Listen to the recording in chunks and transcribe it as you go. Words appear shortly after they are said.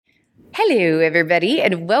Hello, everybody,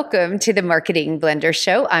 and welcome to the Marketing Blender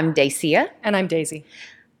Show. I'm Dacia. And I'm Daisy.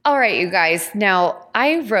 All right, you guys. Now,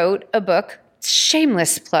 I wrote a book,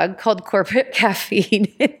 shameless plug, called Corporate Caffeine.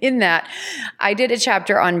 In that, I did a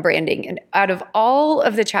chapter on branding. And out of all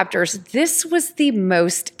of the chapters, this was the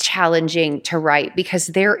most challenging to write because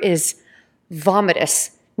there is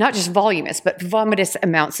vomitous, not just voluminous, but vomitous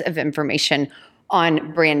amounts of information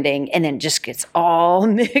on branding, and then just gets all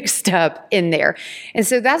mixed up in there. And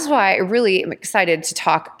so that's why I really am excited to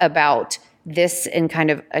talk about this and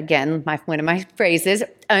kind of, again, one of my phrases,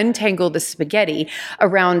 untangle the spaghetti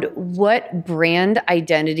around what brand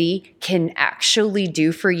identity can actually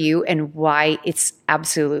do for you and why it's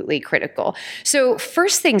absolutely critical. So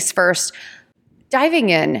first things first, diving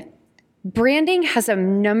in, branding has a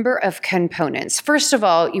number of components. First of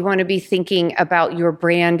all, you want to be thinking about your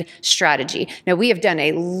brand strategy. Now, we have done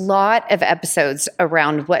a lot of episodes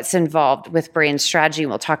around what's involved with brand strategy.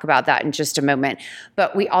 We'll talk about that in just a moment.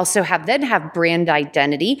 But we also have brand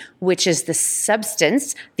identity, which is the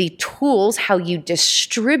substance, the tools, how you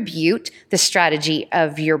distribute the strategy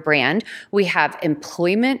of your brand. We have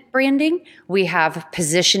employment branding. We have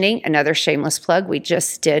positioning, another shameless plug. We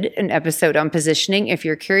just did an episode on positioning if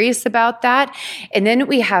you're curious about that. And then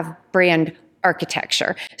we have brand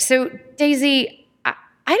architecture. So Daisy, I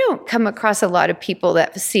don't come across a lot of people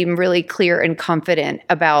that seem really clear and confident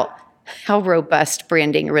about how robust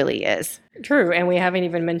branding really is. True. And we haven't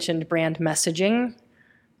even mentioned brand messaging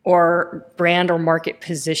or brand or market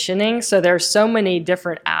positioning. So there's so many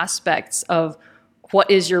different aspects of what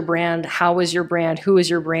is your brand, how is your brand, who is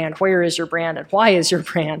your brand, where is your brand, and why is your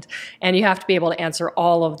brand? And you have to be able to answer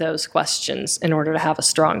all of those questions in order to have a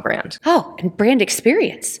strong brand. Oh, and brand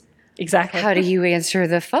experience. Exactly. How do you answer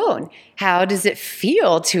the phone? How does it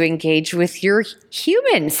feel to engage with your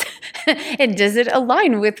humans? And does it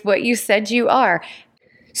align with what you said you are?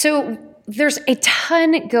 So there's a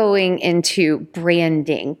ton going into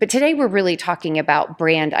branding, but today we're really talking about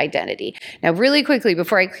brand identity. Now, really quickly,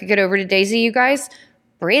 before I kick it over to Daisy, you guys,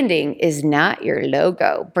 branding is not your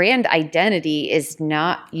logo. Brand identity is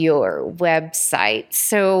not your website.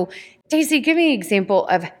 So, Daisy, give me an example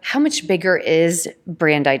of how much bigger is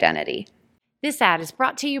brand identity. This ad is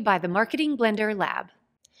brought to you by the Marketing Blender Lab.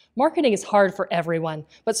 Marketing is hard for everyone,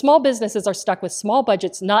 but small businesses are stuck with small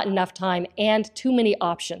budgets, not enough time, and too many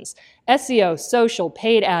options. SEO, social,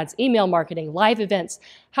 paid ads, email marketing, live events.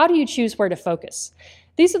 How do you choose where to focus?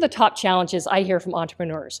 These are the top challenges I hear from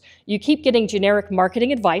entrepreneurs. You keep getting generic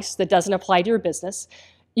marketing advice that doesn't apply to your business.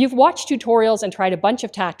 You've watched tutorials and tried a bunch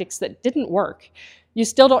of tactics that didn't work. You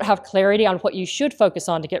still don't have clarity on what you should focus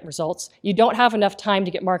on to get results. You don't have enough time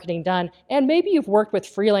to get marketing done, and maybe you've worked with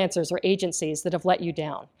freelancers or agencies that have let you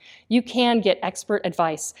down. You can get expert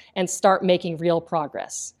advice and start making real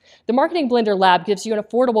progress. The Marketing Blender Lab gives you an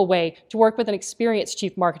affordable way to work with an experienced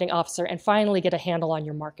chief marketing officer and finally get a handle on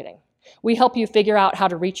your marketing. We help you figure out how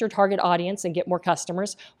to reach your target audience and get more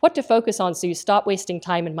customers, what to focus on so you stop wasting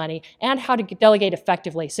time and money, and how to delegate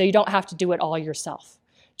effectively so you don't have to do it all yourself.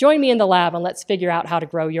 Join me in the lab and let's figure out how to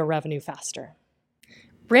grow your revenue faster.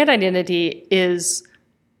 Brand identity is,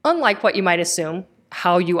 unlike what you might assume,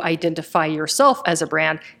 how you identify yourself as a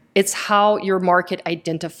brand. It's how your market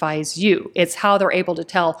identifies you. It's how they're able to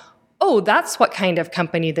tell, oh, that's what kind of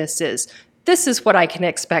company this is. This is what I can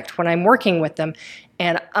expect when I'm working with them.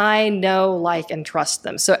 And I know, like, and trust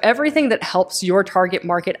them. So everything that helps your target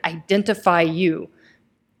market identify you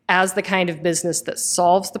as the kind of business that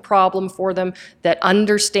solves the problem for them, that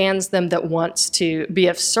understands them, that wants to be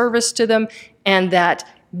of service to them, and that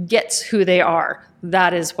gets who they are.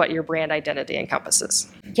 That is what your brand identity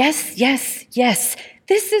encompasses. Yes, yes, yes.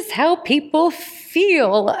 This is how people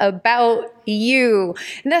feel about you.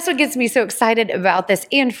 And that's what gets me so excited about this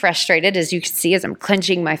and frustrated, as you can see as I'm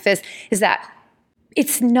clenching my fist, is that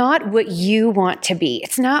it's not what you want to be.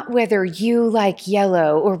 It's not whether you like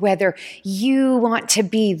yellow or whether you want to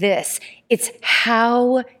be this. It's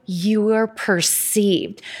how you are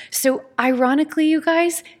perceived. So ironically, you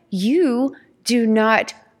guys, you do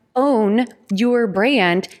not own your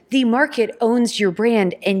brand. The market owns your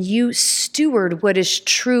brand, and you steward what is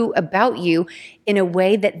true about you in a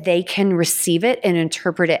way that they can receive it and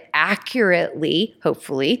interpret it accurately,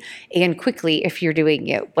 hopefully, and quickly if you're doing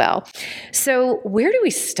it well. So where do we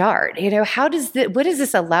start? What does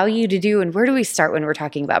this allow you to do, and where do we start when we're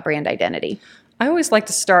talking about brand identity? I always like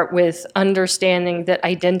to start with understanding that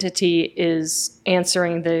identity is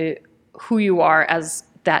answering the who you are as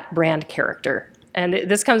that brand character. And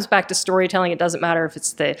this comes back to storytelling. It doesn't matter if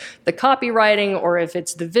it's the copywriting or if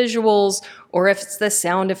it's the visuals or if it's the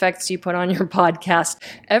sound effects you put on your podcast.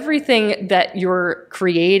 Everything that you're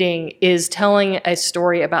creating is telling a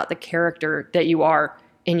story about the character that you are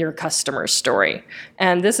in your customer's story.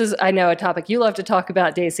 And this is, I know, a topic you love to talk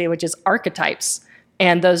about, Daisy, which is archetypes.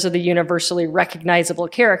 And those are the universally recognizable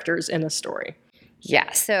characters in a story.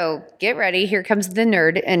 Yeah, so get ready. Here comes the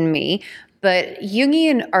nerd in me. But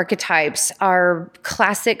Jungian archetypes are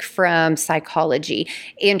classic from psychology.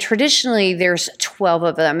 And traditionally, there's 12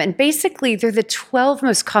 of them. And basically, they're the 12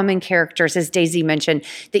 most common characters, as Daisy mentioned,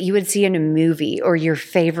 that you would see in a movie or your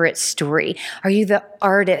favorite story. Are you the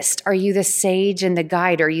artist? Are you the sage and the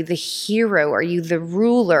guide? Are you the hero? Are you the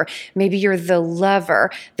ruler? Maybe you're the lover,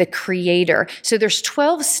 the creator. So there's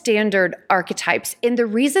 12 standard archetypes. And the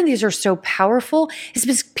reason these are so powerful is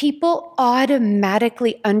because people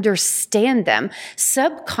automatically understand them.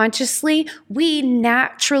 Subconsciously, we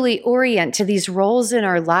naturally orient to these roles in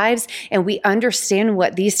our lives and we understand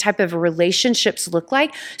what these type of relationships look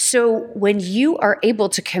like. So when you are able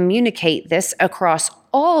to communicate this across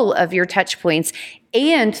all of your touch points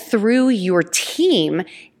and through your team,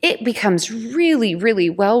 it becomes really, really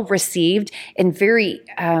well received and very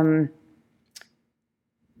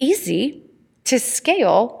easy to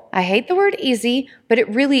scale. I hate the word easy, but it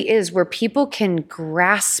really is where people can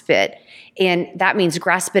grasp it. And that means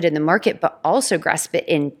grasp it in the market, but also grasp it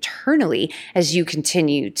internally as you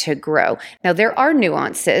continue to grow. Now, there are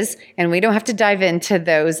nuances, and we don't have to dive into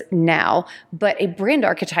those now, but a brand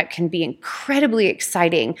archetype can be incredibly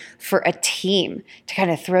exciting for a team to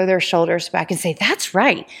kind of throw their shoulders back and say, that's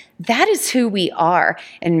right, that is who we are.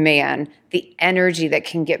 And man, the energy that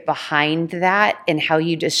can get behind that and how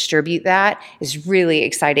you distribute that is really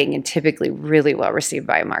exciting and typically really well received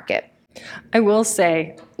by a market. I will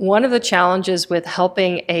say one of the challenges with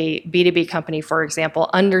helping a B2B company, for example,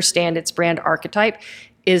 understand its brand archetype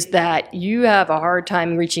is that you have a hard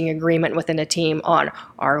time reaching agreement within a team on,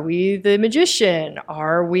 are we the magician?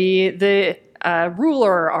 Are we the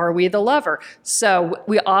ruler? Are we the lover? So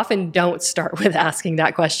we often don't start with asking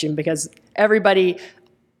that question because everybody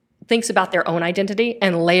thinks about their own identity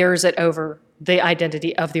and layers it over the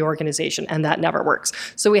identity of the organization, and that never works.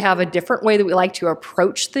 So we have a different way that we like to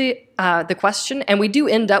approach the question, and we do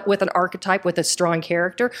end up with an archetype with a strong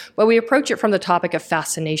character, but we approach it from the topic of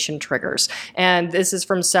fascination triggers. And this is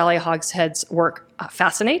from Sally Hogshead's work,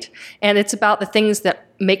 Fascinate, and it's about the things that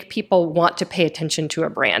make people want to pay attention to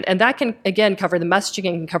a brand. And that can, again, cover the messaging,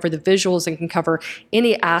 can cover the visuals, and can cover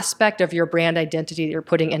any aspect of your brand identity that you're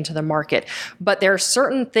putting into the market. But there are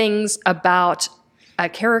certain things about a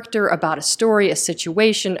character, about a story, a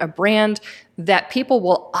situation, a brand that people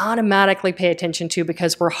will automatically pay attention to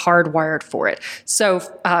because we're hardwired for it. So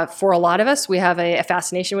for a lot of us, we have a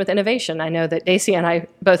fascination with innovation. I know that Daisy and I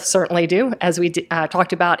both certainly do, as we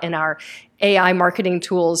talked about in our AI marketing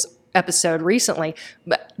tools episode recently.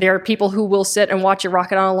 But there are people who will sit and watch a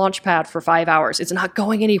rocket on a launch pad for 5 hours. It's not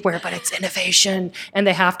going anywhere, but it's innovation, and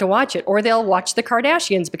they have to watch it. Or they'll watch the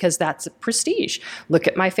Kardashians because that's prestige. Look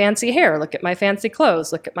at my fancy hair. Look at my fancy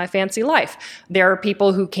clothes. Look at my fancy life. There are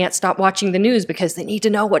people who can't stop watching the news because they need to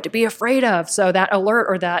know what to be afraid of. So that alert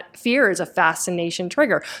or that fear is a fascination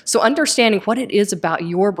trigger. So understanding what it is about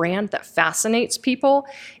your brand that fascinates people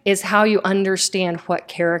is how you understand what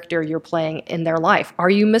character you're playing in their life. Are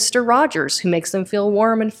you Mr. Rogers, who makes them feel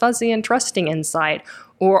warm and fuzzy and trusting inside?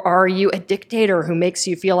 Or are you a dictator who makes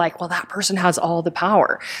you feel like, well, that person has all the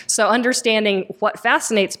power? So understanding what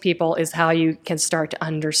fascinates people is how you can start to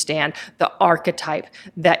understand the archetype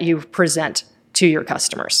that you present to your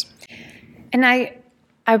customers. And I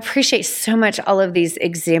appreciate so much all of these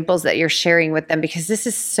examples that you're sharing with them because this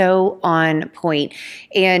is so on point.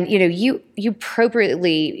 And, you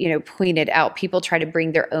appropriately, pointed out people try to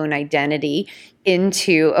bring their own identity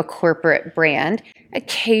into a corporate brand.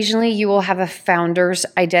 Occasionally, you will have a founder's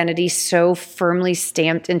identity so firmly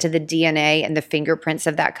stamped into the DNA and the fingerprints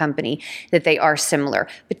of that company that they are similar.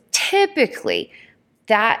 But typically,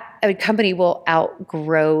 that a company will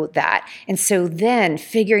outgrow that. And so then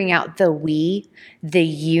figuring out the we, the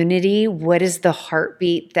unity, what is the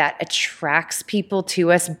heartbeat that attracts people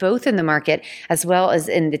to us, both in the market as well as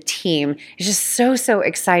in the team, is just so, so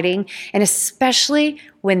exciting. And especially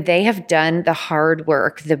when they have done the hard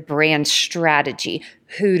work, the brand strategy.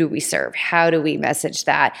 Who do we serve? How do we message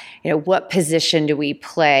that? What position do we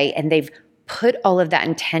play? And they've put all of that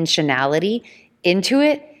intentionality into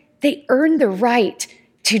it. They earn the right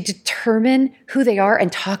to determine who they are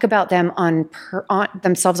and talk about them on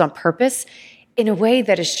themselves on purpose in a way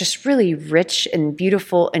that is just really rich and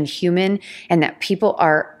beautiful and human and that people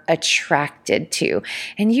are attracted to.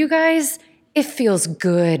 And you guys, it feels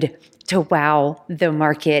good to wow the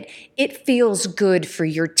market. It feels good for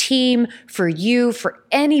your team, for you, for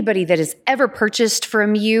anybody that has ever purchased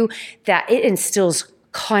from you, that it instills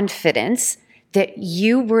confidence that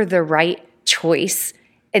you were the right choice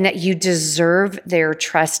and that you deserve their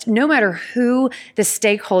trust, no matter who the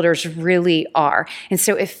stakeholders really are. And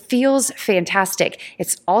so it feels fantastic.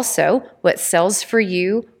 It's also what sells for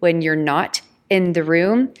you when you're not in the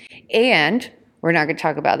room. And we're not going to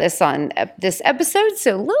talk about this on this episode,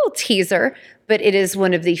 so a little teaser, but it is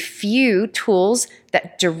one of the few tools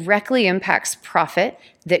that directly impacts profit,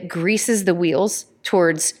 that greases the wheels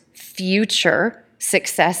towards future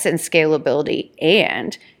success and scalability,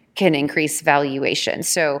 and can increase valuation.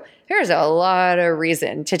 So there's a lot of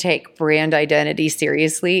reason to take brand identity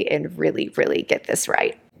seriously and really, really get this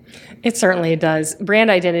right. It certainly does. Brand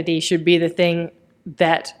identity should be the thing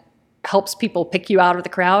that helps people pick you out of the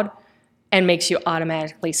crowd and makes you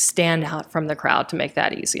automatically stand out from the crowd to make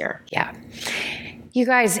that easier. Yeah. You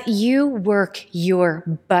guys, you work your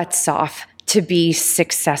butts off to be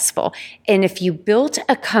successful. And if you built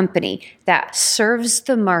a company that serves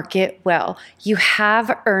the market well, you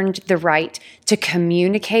have earned the right to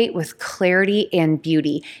communicate with clarity and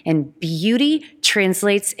beauty. And beauty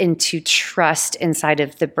translates into trust inside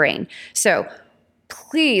of the brain. So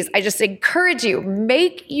please, I just encourage you,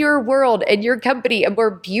 make your world and your company a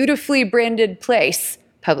more beautifully branded place.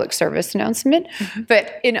 Public service announcement.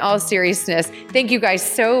 But in all seriousness, thank you guys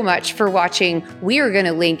so much for watching. We are going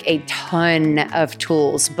to link a ton of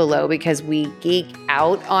tools below because we geek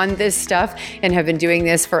out on this stuff and have been doing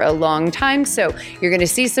this for a long time. So you're going to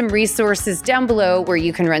see some resources down below where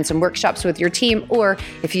you can run some workshops with your team, or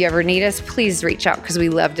if you ever need us, please reach out because we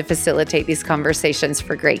love to facilitate these conversations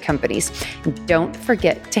for great companies. And don't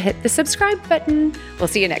forget to hit the subscribe button. We'll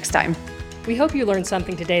see you next time. We hope you learned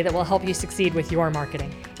something today that will help you succeed with your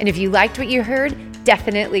marketing. And if you liked what you heard,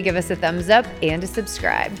 definitely give us a thumbs up and a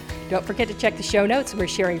subscribe. Don't forget to check the show notes. We're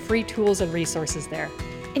sharing free tools and resources there.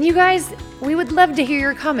 And you guys, we would love to hear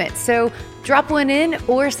your comments. So drop one in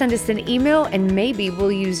or send us an email and maybe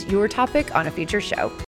we'll use your topic on a future show.